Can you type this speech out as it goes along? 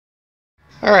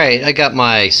Alright, I got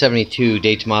my 72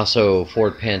 De Tomaso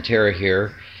Ford Pantera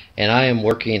here, and I am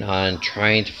working on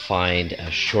trying to find a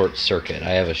short circuit.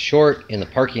 I have a short in the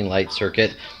parking light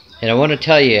circuit, and I want to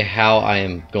tell you how I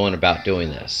am going about doing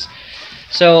this.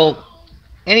 So,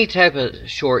 any type of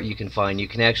short you can find, you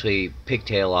can actually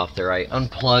pigtail off there. I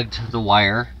unplugged the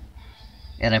wire,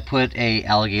 and I put a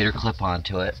alligator clip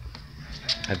onto it.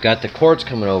 I've got the cords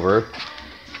coming over,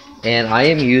 and I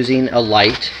am using a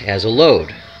light as a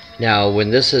load. Now, when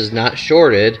this is not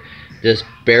shorted, this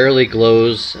barely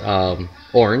glows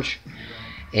orange,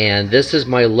 and this is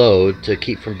my load to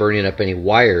keep from burning up any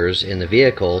wires in the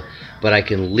vehicle, but I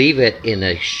can leave it in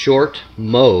a short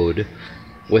mode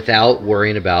without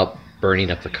worrying about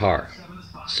burning up the car.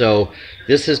 So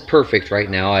this is perfect right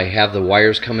now. I have the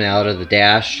wires coming out of the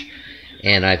dash,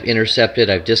 and I've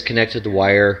disconnected the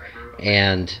wire,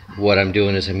 and what I'm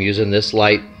doing is I'm using this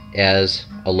light as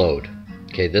a load.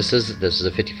 Okay, this is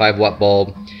a 55 watt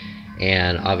bulb,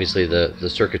 and obviously the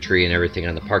circuitry and everything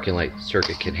on the parking light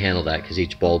circuit can handle that because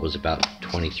each bulb was about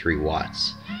 23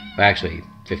 watts. Well, actually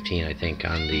 15, I think,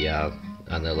 on the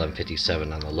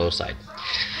 1157 on the low side.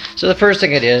 So the first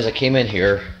thing I did is I came in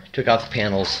here, took out the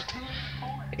panels,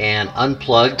 and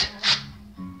unplugged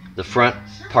the front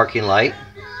parking light,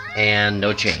 and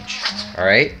no change. All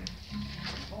right.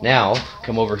 Now,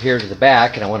 come over here to the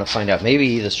back, and I want to find out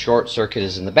maybe the short circuit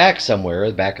is in the back somewhere,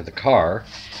 the back of the car.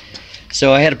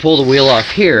 So I had to pull the wheel off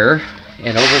here,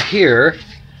 and over here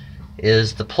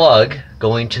is the plug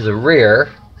going to the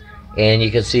rear, and you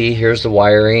can see here's the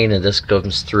wiring, and this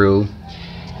goes through,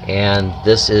 and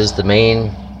this is the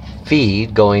main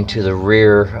feed going to the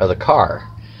rear of the car.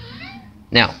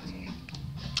 Now,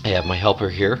 I have my helper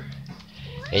here,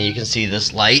 and you can see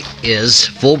this light is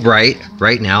full bright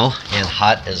right now and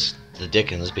hot as the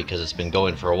dickens because it's been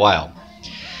going for a while.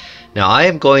 Now I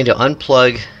am going to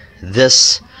unplug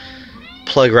this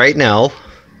plug right now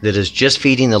that is just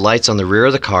feeding the lights on the rear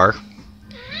of the car,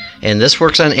 and this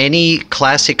works on any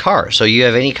classic car. So you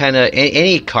have any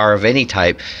car of any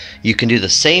type, you can do the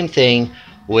same thing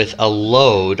with a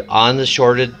load on the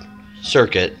shorted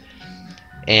circuit,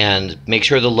 and make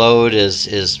sure the load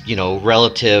is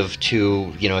relative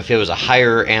to, if it was a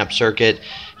higher amp circuit,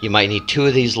 you might need 2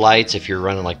 of these lights if you're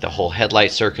running like the whole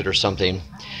headlight circuit or something.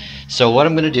 So what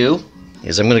I'm going to do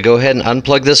is I'm going to go ahead and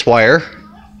unplug this wire,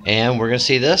 and we're going to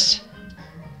see this.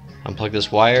 Unplug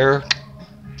this wire,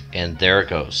 and there it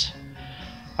goes.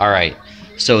 Alright,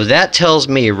 so that tells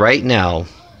me right now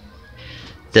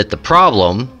that the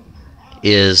problem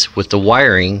is with the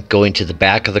wiring going to the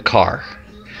back of the car.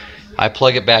 I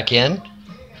plug it back in,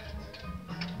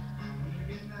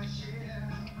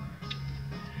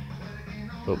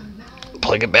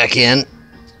 plug it back in,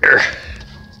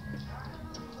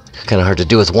 kind of hard to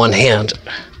do with one hand,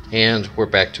 and we're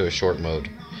back to a short mode.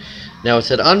 Now it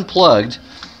said unplugged.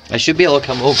 I should be able to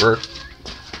come over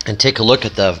and take a look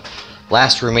at the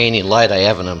last remaining light I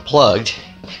haven't unplugged,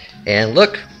 and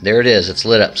look, there it is, it's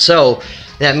lit up. So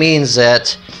that means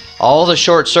that all the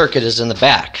short circuit is in the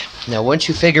back. Now once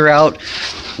you figure out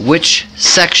which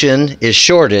section is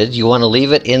shorted, you want to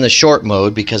leave it in the short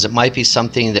mode because it might be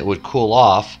something that would cool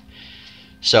off.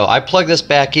 So I plug this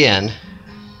back in.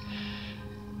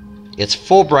 It's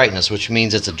full brightness, which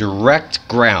means it's a direct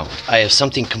ground. I have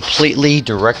something completely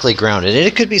directly grounded, and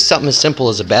it could be something as simple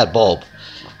as a bad bulb.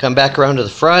 Come back around to the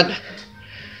front,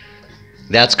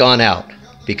 that's gone out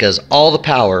because all the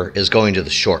power is going to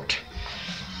the short.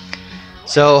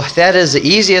 So that is the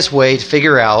easiest way to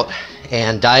figure out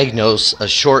and diagnose a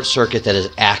short circuit that is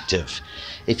active.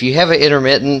 If you have an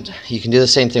intermittent, you can do the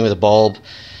same thing with a bulb,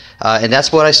 and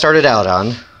that's what I started out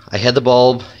on. I had the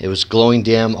bulb, it was glowing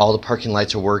dim, all the parking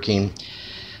lights are working.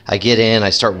 I get in, I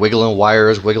start wiggling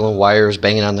wires,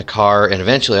 banging on the car, and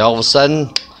eventually all of a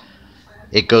sudden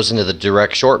it goes into the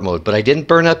direct short mode. But I didn't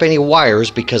burn up any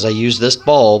wires because I used this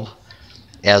bulb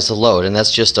as the load, and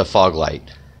that's just a fog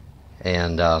light.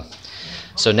 And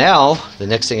so now the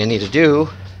next thing I need to do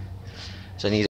is I need